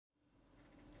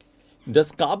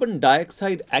Does carbon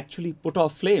dioxide actually put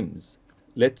off flames?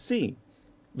 Let's see.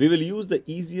 We will use the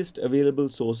easiest available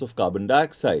source of carbon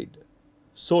dioxide,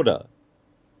 soda,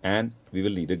 and we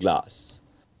will need a glass.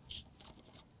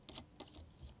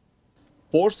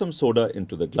 Pour some soda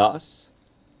into the glass.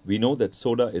 We know that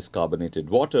soda is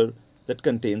carbonated water that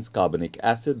contains carbonic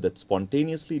acid that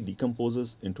spontaneously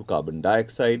decomposes into carbon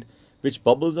dioxide, which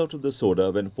bubbles out of the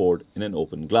soda when poured in an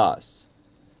open glass.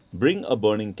 Bring a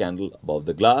burning candle above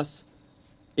the glass.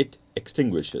 It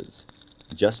extinguishes.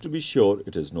 Just to be sure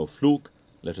it is no fluke,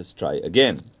 let us try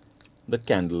again. The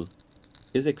candle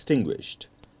is extinguished.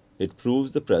 It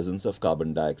proves the presence of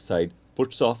carbon dioxide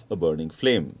puts off a burning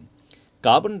flame.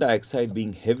 Carbon dioxide,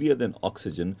 being heavier than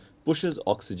oxygen, pushes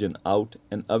oxygen out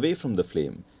and away from the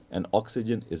flame, and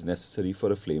oxygen is necessary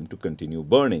for a flame to continue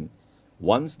burning.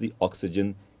 Once the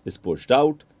oxygen is pushed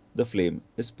out, the flame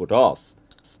is put off.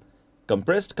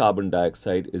 Compressed carbon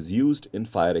dioxide is used in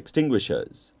fire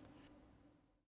extinguishers.